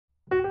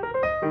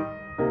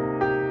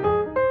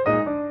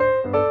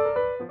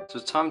So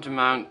it's time to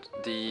mount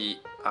the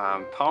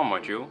power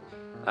module.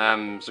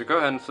 So go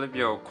ahead and flip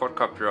your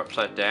quadcopter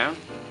upside down,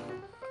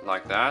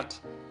 like that.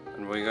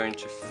 And we're going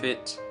to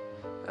fit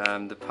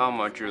the power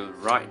module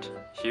right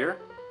here.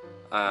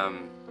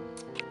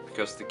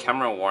 Because the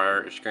camera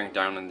wire is going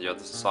down on the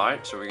other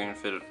side, so we're going to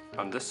fit it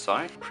on this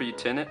side,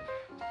 pre-tin it.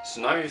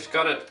 So now you've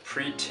got it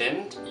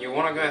pre-tinned, you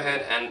want to go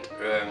ahead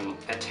and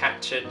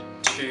attach it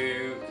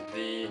to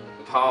the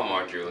power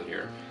module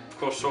here. Of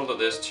course, solder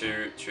this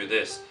to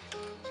this.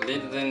 So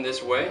lead it in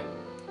this way,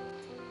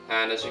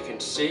 and as you can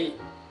see,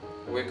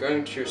 we're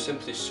going to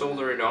simply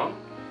solder it on.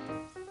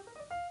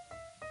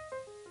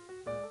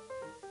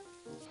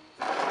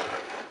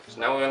 So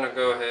now we're going to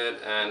go ahead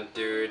and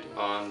do it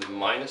on the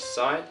minus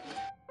side.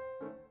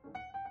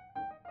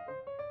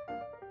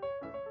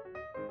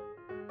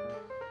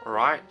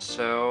 Alright,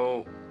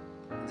 so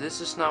this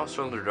is now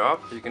soldered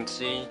up. You can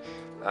see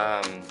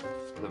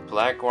the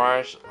black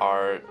wires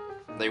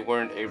they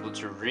weren't able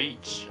to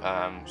reach,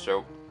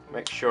 so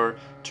make sure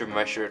to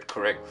measure it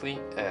correctly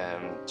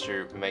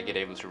to make it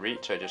able to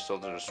reach. I just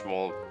soldered a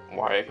small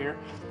wire here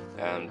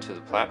to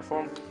the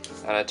platform,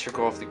 and I took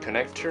off the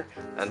connector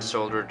and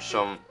soldered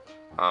some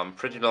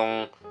pretty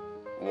long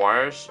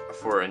wires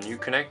for a new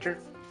connector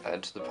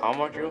to the power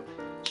module.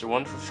 So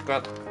once we've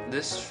got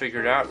this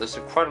figured out, there's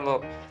quite a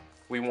lot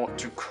we want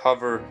to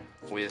cover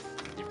with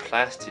the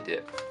plasti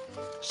dip.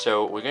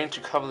 So we're going to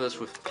cover this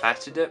with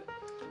plasti dip.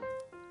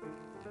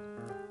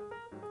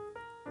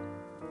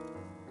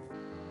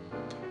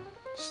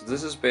 So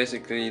this is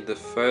basically the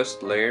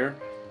first layer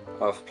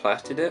of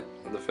plasti dip,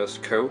 the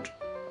first coat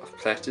of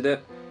plasti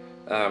dip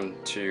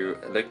to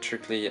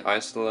electrically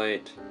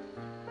isolate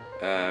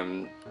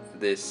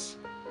this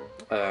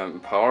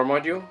power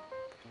module.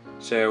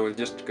 So we're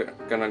just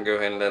gonna go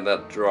ahead and let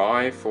that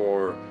dry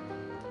for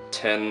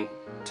 10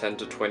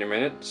 to 20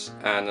 minutes,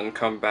 and then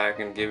come back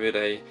and give it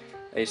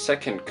a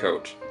second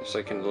coat, a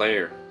second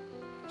layer.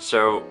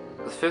 So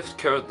the fifth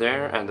coat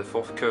there and the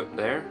fourth coat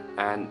there,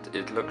 and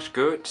it looks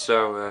good.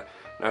 So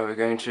now we're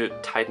going to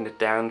tighten it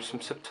down with some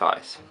zip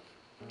ties.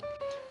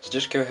 So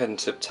just go ahead and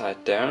zip tie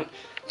it down,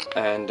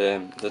 and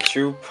the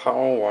two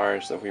power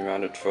wires that we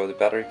mounted for the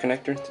battery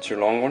connector, the two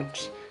long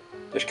ones,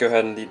 just go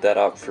ahead and lead that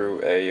up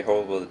through a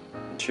hole with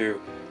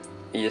two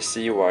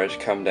ESC wires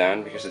come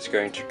down, because it's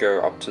going to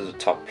go up to the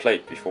top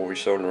plate before we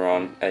solder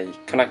on a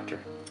connector.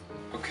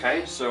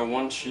 Okay, so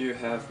once you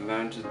have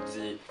mounted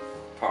the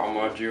power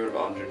module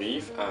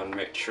underneath and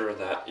make sure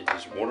that it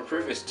is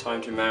waterproof, it's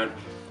time to mount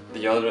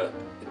the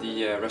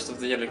rest of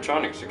the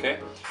electronics. Okay,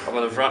 up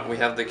on the front we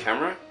have the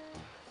camera,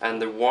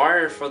 and the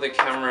wire for the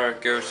camera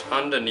goes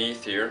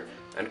underneath here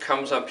and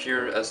comes up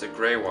here as the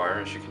gray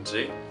wire, as you can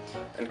see,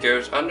 and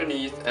goes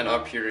underneath and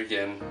up here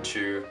again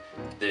to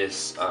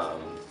this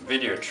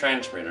video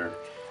transmitter.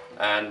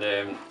 And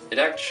it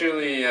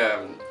actually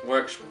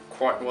works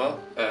quite well,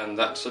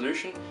 that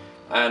solution.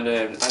 And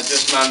I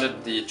just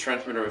mounted the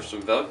transmitter with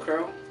some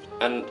Velcro.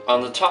 And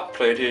on the top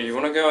plate here, you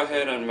want to go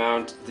ahead and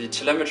mount the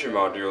telemetry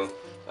module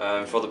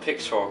for the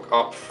pixhawk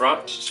up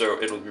front, so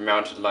it will be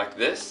mounted like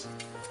this.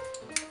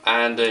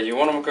 And you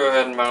want to go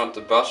ahead and mount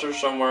the buzzer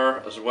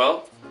somewhere as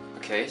well.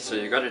 Okay, so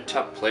you got your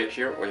top plate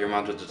here where you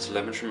mounted the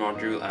telemetry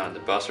module and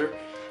the buzzer.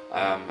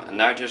 And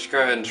now just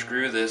go ahead and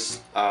screw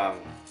this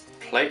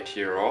plate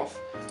here off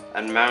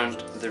and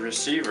mount the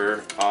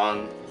receiver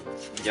on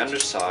the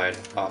underside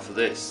of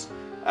this,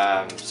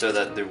 so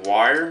that the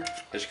wire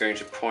is going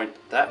to point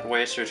that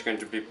way, so it's going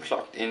to be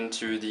plugged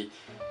into the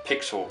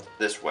pixhawk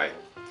this way.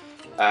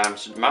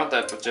 So mount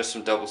that with just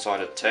some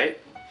double-sided tape.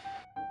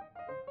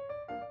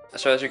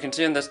 So as you can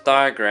see in this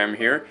diagram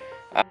here,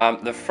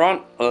 the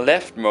front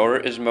left motor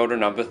is motor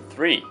number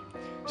 3.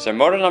 So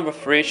motor number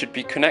 3 should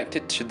be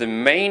connected to the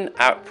main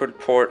output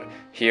port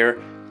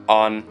here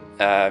on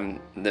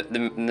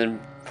the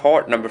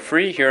port number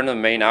 3 here on the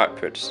main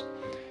outputs.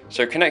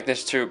 So connect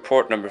this to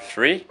port number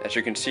 3, as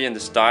you can see in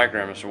this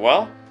diagram as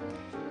well.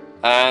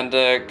 And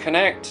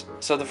connect,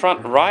 so the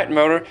front right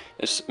motor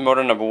is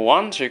motor number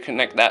 1, so you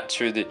connect that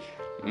to the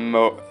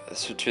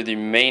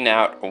main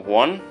out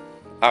 1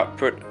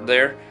 output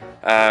there.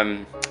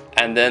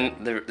 And then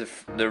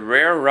the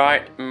rear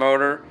right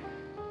motor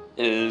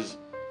is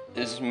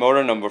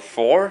motor number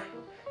 4,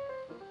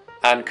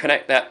 and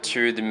connect that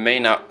to the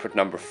main output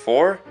number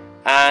 4,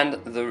 and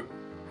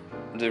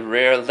the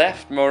rear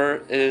left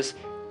motor is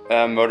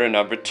motor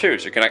number 2,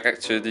 so connect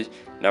that to the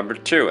number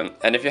 2.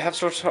 And if you have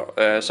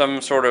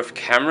some sort of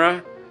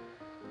camera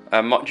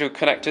module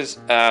connectors,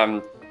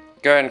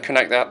 go ahead and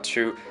connect that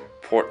to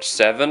port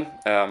 7,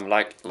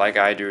 like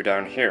I do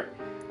down here.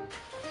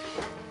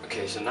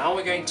 Okay, so now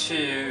we're going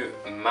to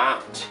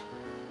mount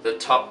the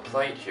top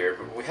plate here,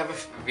 but we have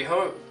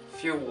a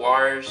few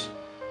wires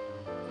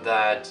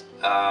that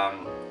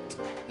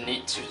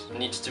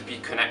needs to be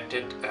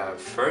connected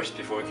first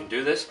before we can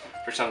do this.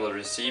 For example, the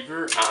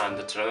receiver and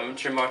the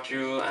telemetry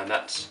module and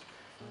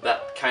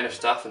that kind of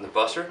stuff, and the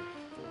buzzer.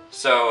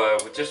 So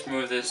we just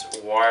move this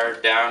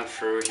wire down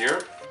through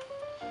here.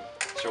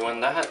 So when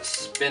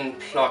that's been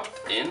plugged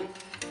in,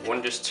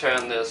 one just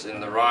turn this in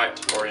the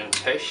right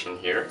orientation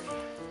here,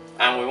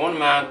 And we want to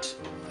mount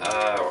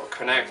or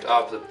connect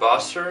up the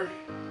buzzer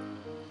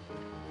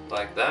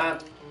like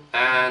that,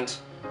 and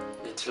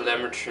the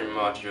telemetry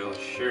module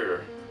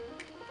here,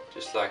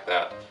 just like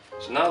that.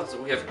 So now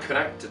that we have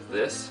connected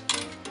this,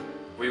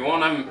 we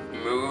want to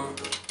move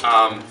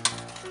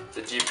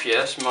the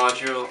GPS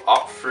module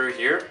up through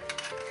here,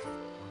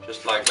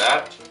 just like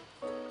that.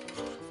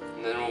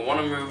 And then we want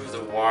to move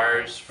the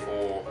wires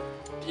for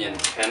the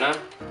antenna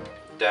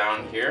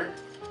down here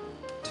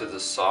to the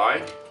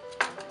side,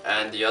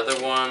 and the other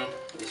one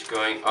is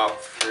going up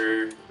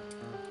through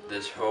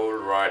this hole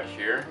right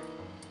here,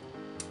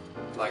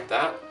 like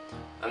that.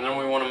 And then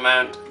we want to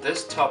mount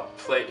this top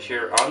plate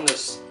here on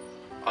this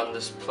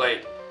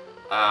plate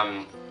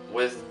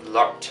with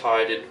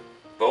Loctite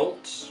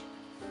bolts.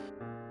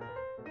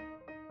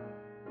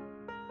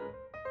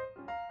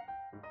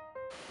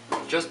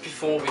 Just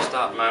before we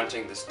start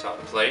mounting this top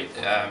plate,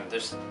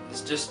 there's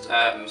just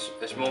a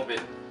small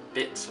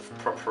bits of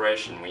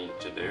preparation we need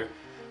to do.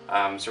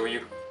 So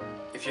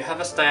if you have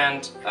a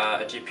stand,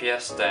 a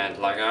GPS stand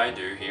like I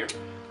do here,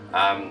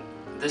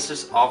 this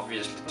is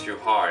obviously too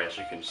hard, as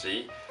you can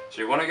see.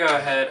 So you want to go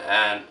ahead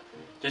and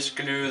just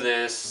glue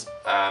this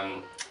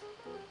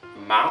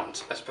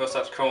mount, I suppose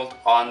that's called,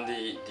 on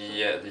the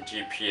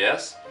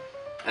GPS,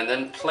 and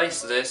then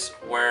place this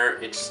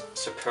where it's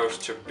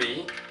supposed to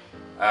be.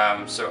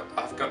 So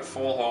I've got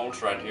 4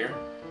 holes right here,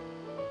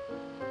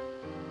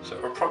 so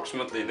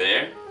approximately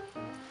there.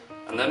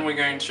 And then we're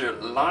going to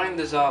line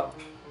this up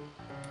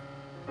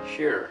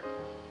here,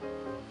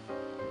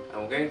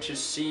 and we're going to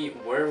see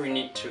where we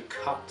need to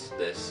cut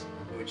this,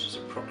 which is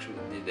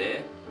approximately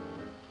there.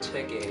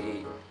 Take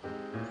a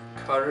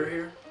cutter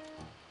here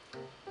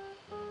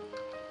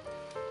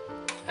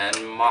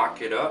and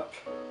mark it up.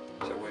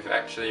 So we've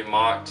actually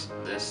marked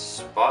this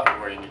spot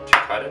where you need to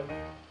cut it.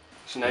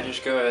 So now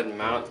just go ahead and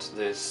mount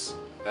this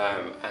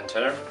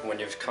antenna when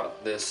you've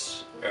cut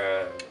this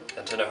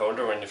antenna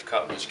holder, when you've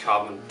cut this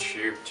carbon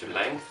tube to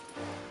length.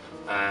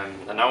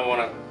 And now we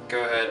want to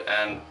go ahead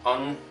and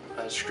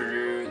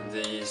unscrew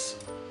these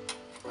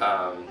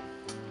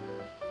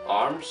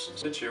arms.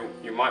 So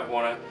you might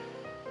want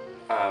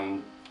to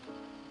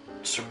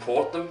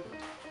support them.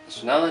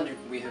 So now that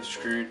we have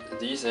screwed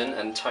these in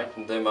and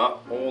tightened them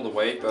up all the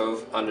way,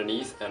 both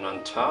underneath and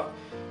on top,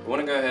 we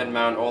want to go ahead and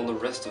mount all the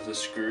rest of the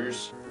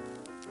screws.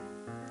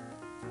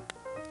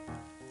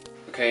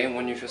 Okay, and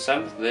when you've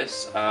assembled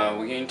this,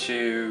 we're going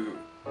to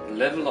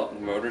level up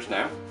the motors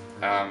now.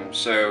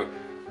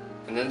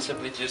 And then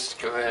simply just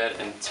go ahead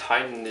and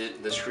tighten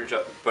the screws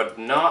up, but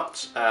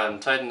not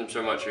tighten them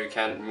so much you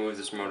can't move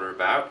this motor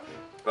about,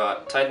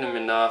 but tighten them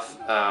enough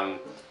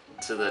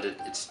so that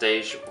it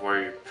stays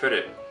where you put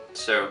it.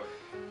 So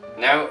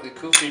now the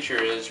cool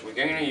feature is we're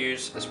going to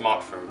use a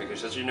smartphone,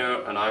 because as you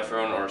know, an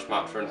iPhone or a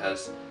smartphone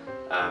has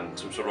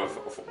some sort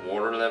of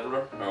water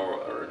leveler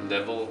or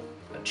level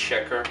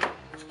checker,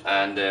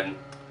 and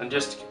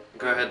just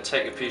go ahead and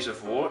take a piece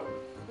of wood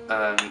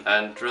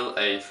and drill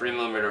a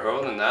 3mm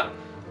hole in that,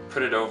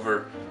 put it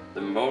over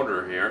the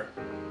motor here,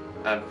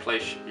 and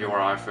place your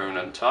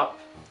iPhone on top.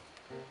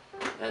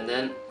 And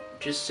then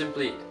just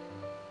simply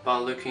by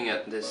looking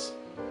at this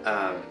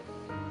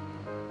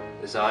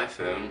this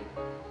iPhone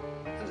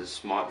and this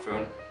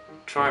smartphone,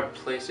 try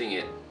placing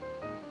it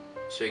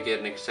so you get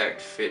an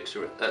exact fit.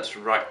 So that's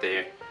right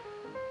there.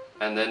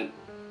 And then,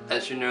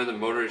 as you know, the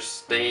motor is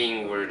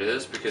staying where it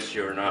is because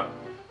you're not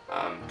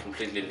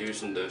completely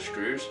loosened those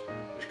screws.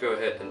 Just go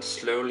ahead and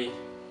slowly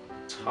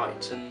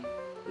tighten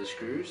the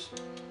screws,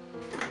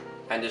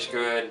 and just go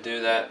ahead and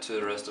do that to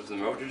the rest of the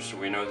motors so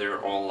we know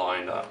they're all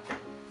lined up.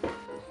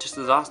 Just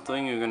the last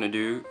thing we're going to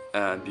do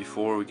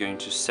before we're going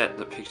to set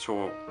the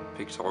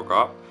pixhawk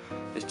up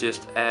is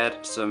just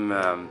add some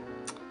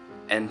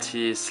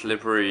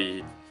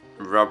anti-slippery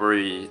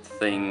rubbery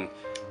thing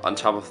on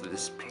top of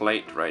this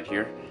plate right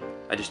here.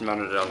 I just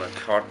mounted it on a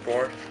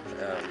cardboard,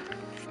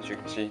 as you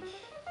can see,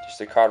 just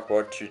the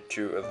cardboard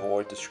to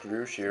avoid the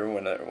screws here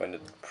when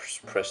it's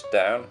pressed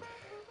down,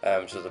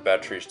 so the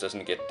batteries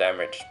doesn't get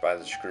damaged by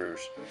the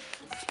screws.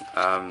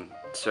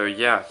 So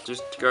yeah,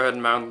 just go ahead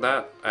and mount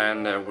that,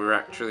 and we're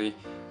actually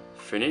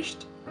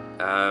finished.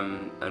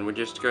 And we're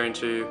just going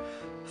to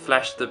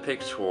flash the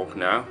pixhawk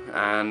now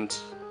and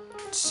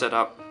set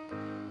up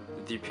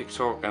the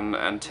pixhawk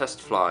and test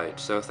fly it.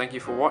 So thank you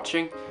for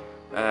watching.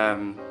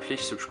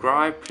 Please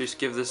subscribe, please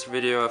give this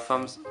video a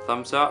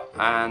thumbs up,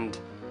 and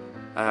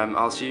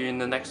I'll see you in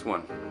the next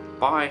one.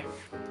 Bye!